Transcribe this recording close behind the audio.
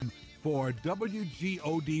for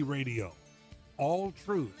WGOD Radio. All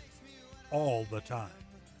truth, all the time.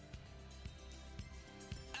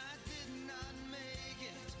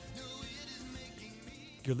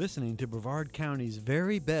 You're listening to Brevard County's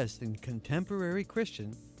very best in contemporary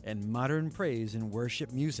Christian and modern praise and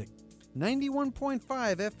worship music. 91.5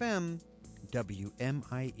 FM,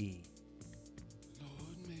 WMIE.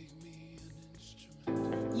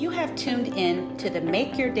 You have tuned in to the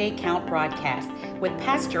Make Your Day Count broadcast with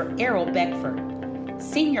Pastor Errol Beckford,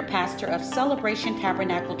 Senior Pastor of Celebration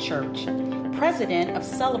Tabernacle Church, President of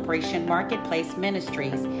Celebration Marketplace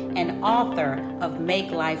Ministries, and author of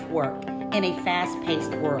Make Life Work in a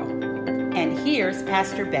Fast-Paced World. And here's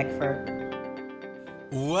Pastor Beckford.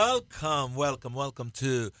 Welcome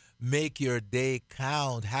to Make Your Day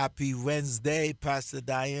Count. Happy Wednesday, Pastor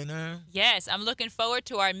Diana. Yes, I'm looking forward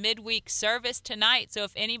to our midweek service tonight. So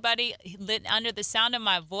if anybody under the sound of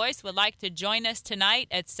my voice would like to join us tonight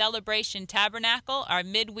at Celebration Tabernacle, our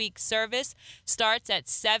midweek service starts at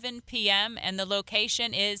 7 p.m. and the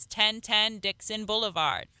location is 1010 Dixon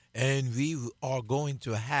Boulevard. And we are going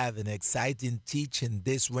to have an exciting teaching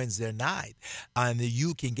this Wednesday night. And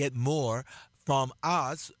you can get more from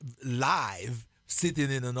us live,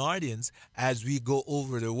 sitting in an audience as we go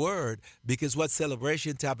over the word, because what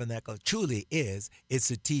Celebration Tabernacle truly is,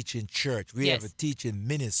 it's a teaching church. We have a teaching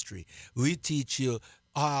ministry. We teach you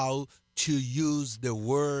how to use the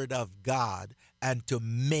word of God and to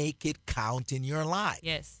make it count in your life.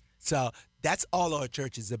 Yes. So that's all our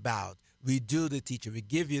church is about. We do the teaching. We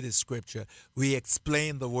give you the scripture. We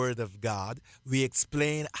explain the word of God. We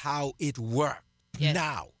explain how it worked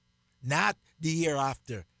now, not the year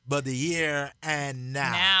after, but the year and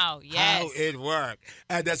now. Now, yes. How it worked.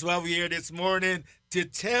 And that's why we're here this morning to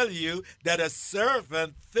tell you that a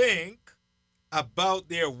servant think about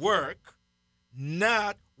their work,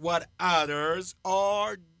 not what others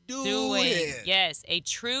are doing. Yes, a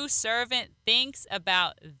true servant thinks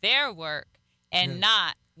about their work and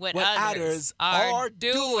not what others are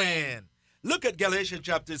doing. Look at Galatians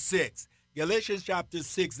chapter 6. Galatians chapter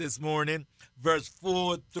 6 this morning, verse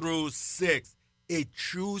 4 through 6. A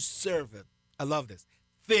true servant, I love this,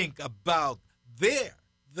 think about their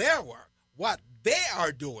work, what they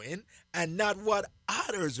are doing, and not what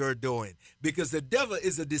others are doing. Because the devil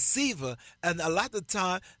is a deceiver, and a lot of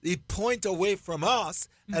time he points away from us,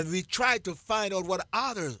 and we try to find out what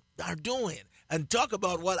others are doing and talk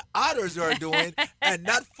about what others are doing and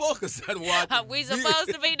not focus on what we supposed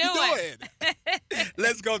to be doing.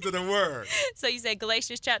 Let's go to the word. So you said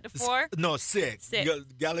Galatians chapter 4? No, 6.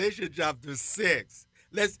 Galatians chapter 6.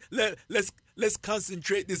 Let's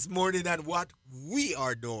concentrate this morning on what we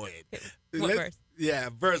are doing. What verse? Yeah,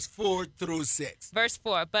 verse 4 through 6. Verse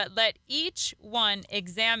 4, but let each one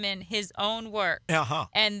examine his own work,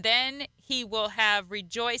 and then he will have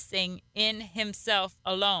rejoicing in himself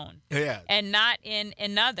alone, and not in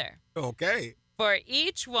another. Okay. For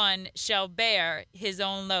each one shall bear his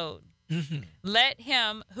own load. Mm-hmm. Let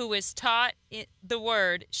him who is taught the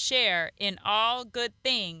word share in all good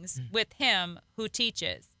things with him who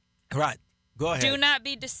teaches. Right. Go ahead. Do not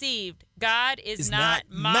be deceived. God is not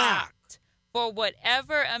mocked. For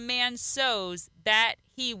whatever a man sows, that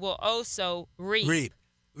he will also reap.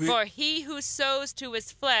 For he who sows to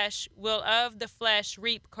his flesh will of the flesh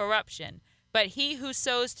reap corruption, but he who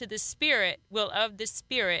sows to the Spirit will of the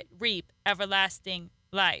Spirit reap everlasting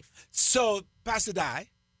life. So, Pastor Di,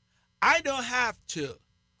 I don't have to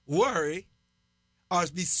worry or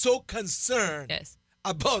be so concerned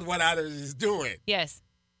about what others is doing. Yes.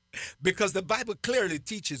 Because the Bible clearly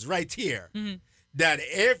teaches right here that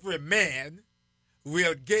every man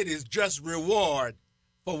will get his just reward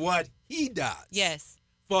for what he does. Yes.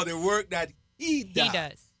 For the work that he does. He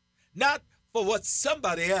does. Not for what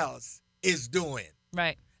somebody else is doing.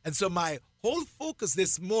 Right. And so my whole focus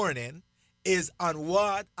this morning is on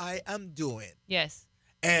what I am doing. Yes.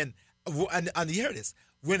 And hear this.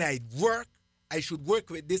 When I work, I should work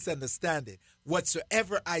with this understanding.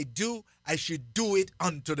 Whatsoever I do, I should do it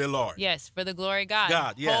unto the Lord. Yes, for the glory of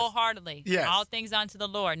God. Yes. Wholeheartedly. Yes. All things unto the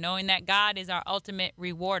Lord, knowing that God is our ultimate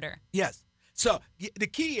rewarder. Yes. So the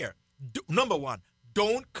key here, number one,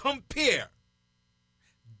 don't compare.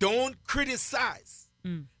 Don't criticize.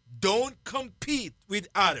 Don't compete with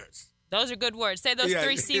others. Those are good words. Say those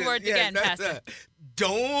three C words again, Pastor.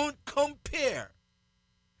 Don't compare.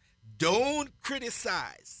 Don't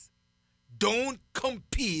criticize. Don't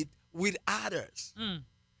compete with others.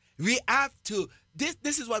 We have to,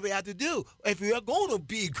 this is what we have to do. If we are going to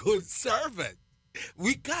be good servants,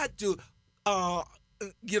 we got to,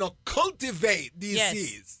 cultivate these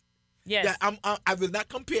seeds. Yes. That I will not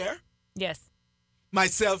compare yes.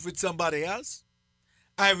 myself with somebody else.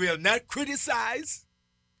 I will not criticize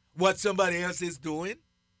what somebody else is doing,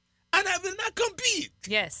 and I will not compete.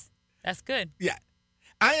 Yes, that's good. Yeah.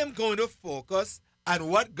 I am going to focus on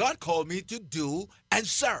what God called me to do and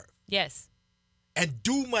serve. Yes. And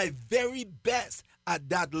do my very best at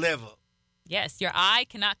that level. Yes, your eye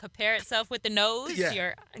cannot compare itself with the nose. Yeah.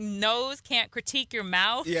 Your nose can't critique your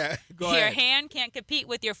mouth. Yeah, go Your ahead. hand can't compete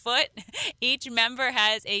with your foot. Each member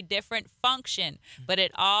has a different function, but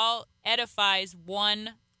it all edifies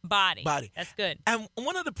one body. That's good. And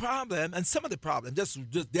one of the problems, and some of the problems,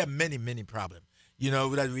 just there are many, many problems,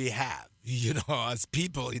 that we have, as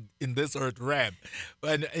people in this earth realm.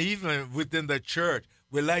 And even within the church,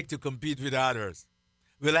 we like to compete with others.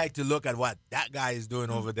 We like to look at what that guy is doing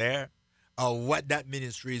over there, or what that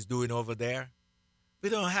ministry is doing over there. We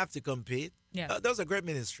don't have to compete. Yeah. Those are great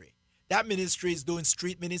ministry. That ministry is doing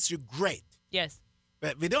street ministry, great. Yes.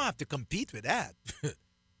 But we don't have to compete with that.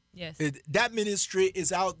 Yes. That ministry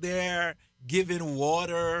is out there giving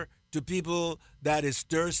water to people that is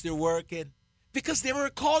thirsty working because they were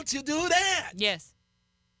called to do that. Yes.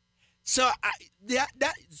 So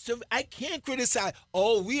I can't criticize.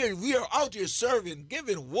 Oh, we are out here serving,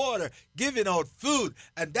 giving water, giving out food,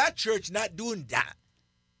 and that church not doing that.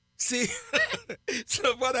 See,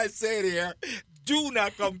 so what I said here: do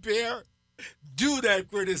not compare, do not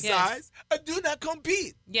criticize, and do not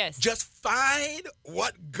compete. Yes. Just find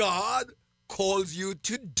what God calls you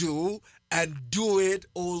to do and do it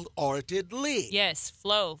wholeheartedly. Yes,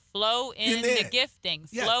 flow in the gifting,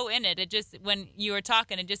 flow in it. It just, when you were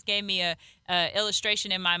talking, it just gave me a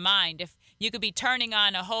illustration in my mind. If you could be turning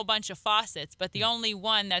on a whole bunch of faucets, but the only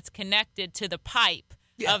one that's connected to the pipe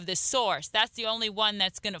of the source, that's the only one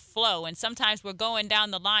that's going to flow. And sometimes we're going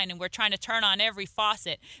down the line and we're trying to turn on every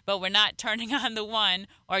faucet, but we're not turning on the one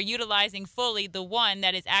or utilizing fully the one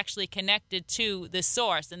that is actually connected to the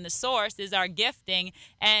source. And the source is our gifting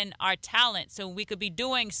and our talent. So we could be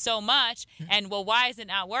doing so much and, well, why is it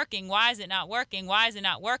not working? Why is it not working? Why is it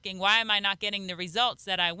not working? Why am I not getting the results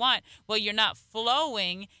that I want? Well, you're not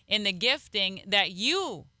flowing in the gifting that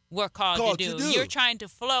you were called to do. You're trying to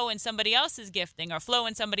flow in somebody else's gifting or flow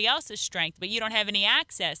in somebody else's strength, but you don't have any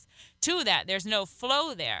access to that. There's no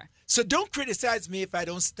flow there. So don't criticize me if I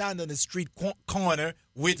don't stand on the street corner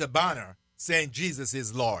with a banner saying Jesus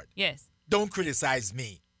is Lord. Yes. Don't criticize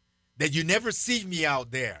me that you never see me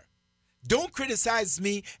out there. Don't criticize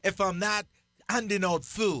me if I'm not handing out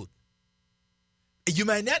food. You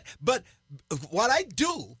might not, but what I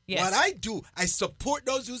do, I support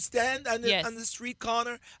those who stand on the street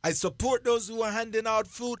corner. I support those who are handing out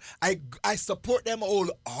food. I support them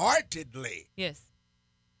wholeheartedly. Yes.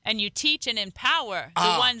 And you teach and empower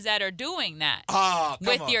the ones that are doing that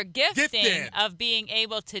with your gifting of being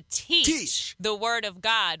able to teach the Word of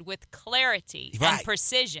God with clarity and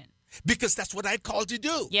precision. Because that's what I called to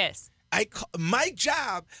do. Yes. My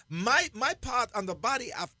job, my part on the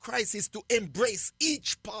body of Christ is to embrace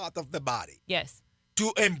each part of the body. Yes.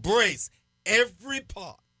 To embrace every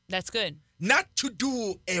part. That's good. Not to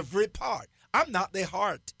do every part. I'm not the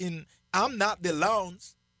heart. I'm not the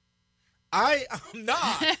lungs. I am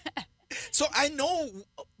not. So I know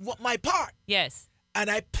what my part. Yes.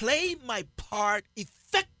 And I play my part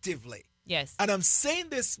effectively. Yes. And I'm saying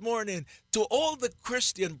this morning to all the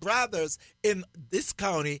Christian brothers in this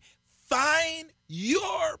county, find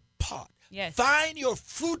your part. Yes. Find your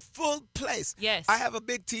fruitful place. Yes. I have a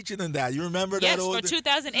big teaching in that. You remember that? Yes, for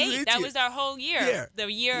 2008. That was our whole year. Yeah.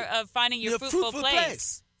 The year of finding your fruitful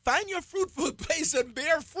place. Find your fruitful place and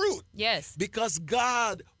bear fruit. Yes. Because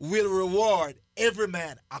God will reward every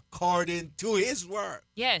man according to his word.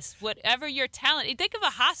 Yes, whatever your talent. Think of a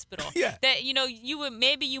hospital. Yeah. That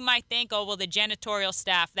you might think, oh well, the janitorial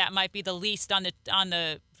staff, that might be the least on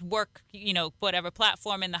the work, whatever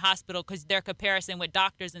platform in the hospital, because their comparison with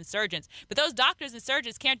doctors and surgeons. But those doctors and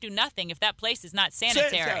surgeons can't do nothing if that place is not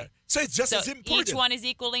sanitary. So it's just as important. Each one is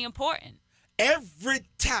equally important. Every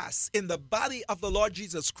task in the body of the Lord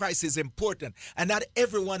Jesus Christ is important, and not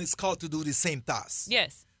everyone is called to do the same task.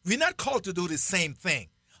 Yes. We're not called to do the same thing.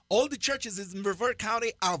 All the churches in Brevard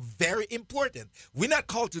County are very important. We're not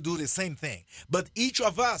called to do the same thing, but each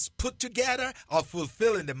of us put together are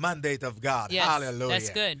fulfilling the mandate of God. Yes, hallelujah. That's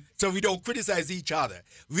good. So we don't criticize each other.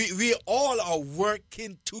 We all are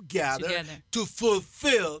working together to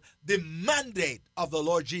fulfill the mandate of the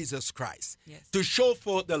Lord Jesus Christ, to show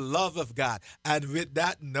forth the love of God. And with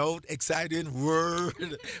that note, exciting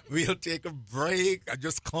word, we'll take a break and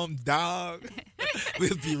just calm down.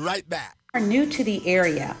 We'll be right back. Are new to the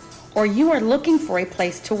area, or you are looking for a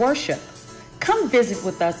place to worship, come visit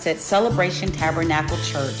with us at Celebration Tabernacle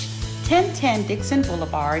Church, 1010 Dixon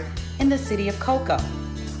Boulevard in the city of Cocoa.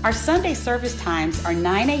 Our Sunday service times are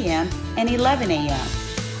 9 a.m. and 11 a.m.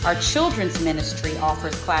 Our children's ministry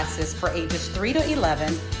offers classes for ages 3 to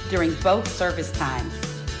 11 during both service times.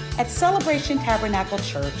 At Celebration Tabernacle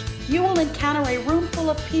Church, you will encounter a room full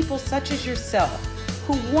of people such as yourself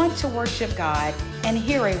who want to worship God and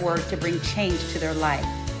hear a word to bring change to their life.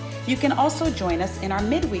 You can also join us in our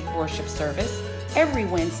midweek worship service every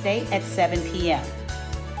Wednesday at 7 p.m.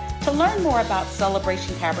 To learn more about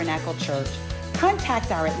Celebration Tabernacle Church,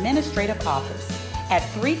 contact our administrative office at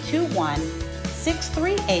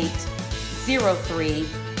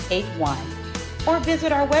 321-638-0381 or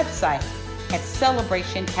visit our website at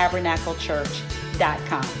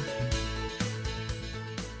celebrationtabernaclechurch.com.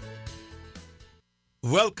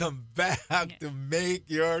 Welcome back to Make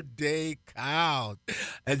Your Day Count.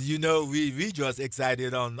 And you know, we just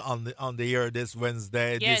excited on the air this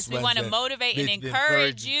Wednesday. Yes, we want to motivate and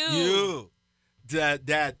encourage you.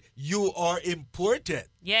 That you are important.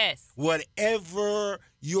 Yes. Whatever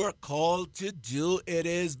you're called to do, it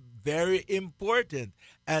is very important.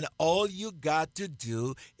 And all you got to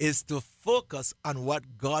do is to focus on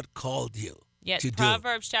what God called you to do.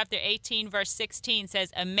 Proverbs chapter 18, verse 16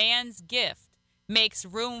 says, a man's gift makes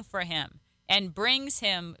room for him and brings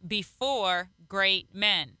him before great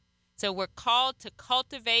men. So we're called to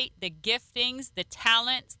cultivate the giftings, the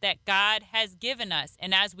talents that God has given us.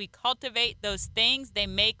 And as we cultivate those things, they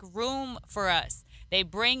make room for us. They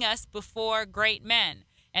bring us before great men.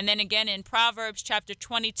 And then again in Proverbs chapter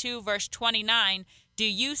 22, verse 29, do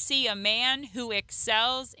you see a man who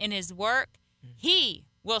excels in his work? He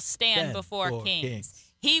will stand before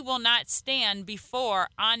kings. He will not stand before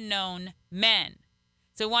unknown men.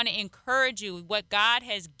 So I want to encourage you what God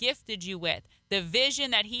has gifted you with, the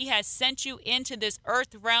vision that he has sent you into this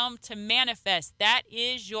earth realm to manifest. That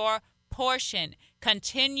is your portion.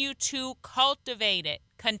 Continue to cultivate it.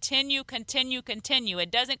 Continue.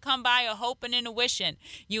 It doesn't come by a hoping and a wishing.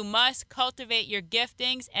 You must cultivate your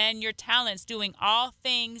giftings and your talents, doing all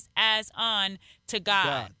things as unto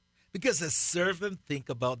God. Because a servant think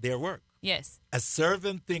about their work. Yes. A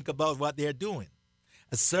servant think about what they're doing.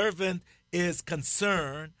 A servant is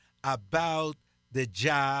concerned about the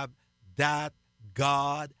job that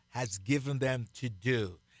God has given them to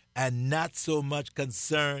do, and not so much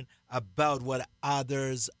concerned about what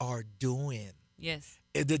others are doing. Yes.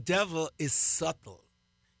 The devil is subtle.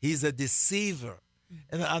 He's a deceiver.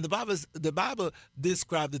 And the Bible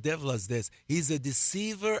describes the devil as this. He's a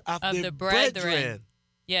deceiver of the brethren.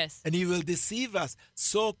 Yes. And he will deceive us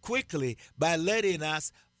so quickly by letting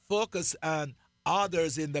us focus on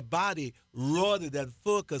others in the body rather than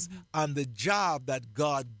focus on the job that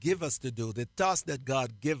God give us to do, the task that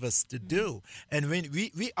God give us to do. And when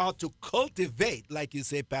we ought to cultivate, like you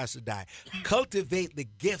say, Pastor Di, cultivate the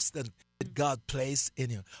gifts that God placed in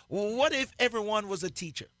you. Well, what if everyone was a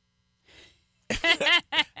teacher?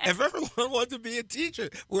 If everyone wanted to be a teacher,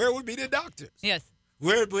 where would be the doctors? Yes.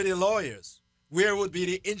 Where would be the lawyers? Where would be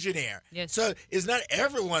the engineer? Yes. So it's not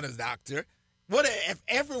everyone is a doctor. What if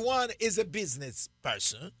everyone is a business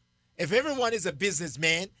person? If everyone is a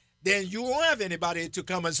businessman, then you won't have anybody to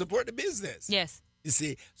come and support the business. Yes. You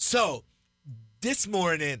see? So this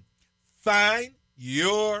morning, find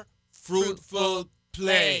your fruitful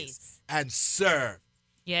place and serve.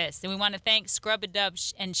 Yes, and we want to thank Scrub-A-Dub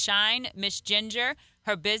and Shine, Miss Ginger.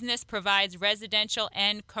 Her business provides residential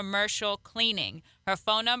and commercial cleaning. Her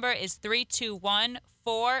phone number is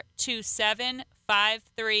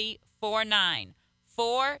 321-427-5349.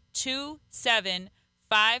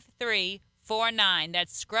 427-5349.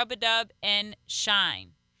 That's Scrub-A-Dub and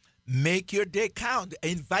Shine. Make your day count.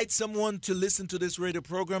 Invite someone to listen to this radio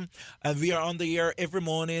program. And we are on the air every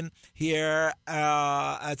morning here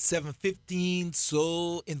at 7:15.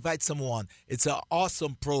 So invite someone. It's an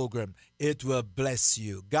awesome program. It will bless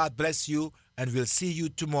you. God bless you. And we'll see you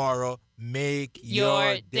tomorrow. Make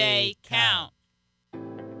your day count.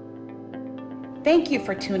 Thank you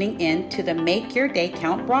for tuning in to the Make Your Day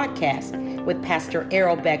Count broadcast with Pastor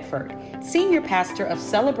Errol Beckford, Senior Pastor of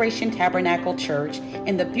Celebration Tabernacle Church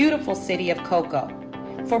in the beautiful city of Cocoa.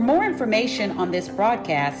 For more information on this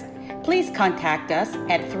broadcast, please contact us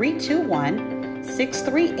at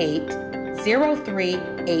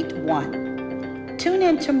 321-638-0381. Tune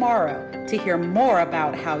in tomorrow to hear more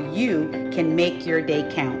about how you can make your day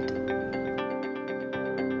count.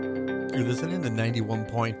 You're listening to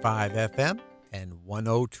 91.5 FM and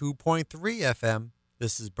 102.3 FM.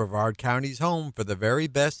 This is Brevard County's home for the very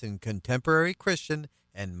best in contemporary Christian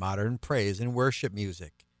and modern praise and worship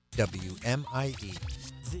music. WMIE.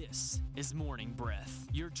 This is Morning Breath,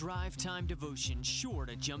 your drive time devotion sure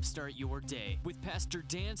to jumpstart your day with Pastor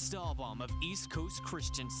Dan Stahlbaum of East Coast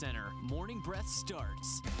Christian Center. Morning Breath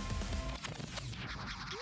starts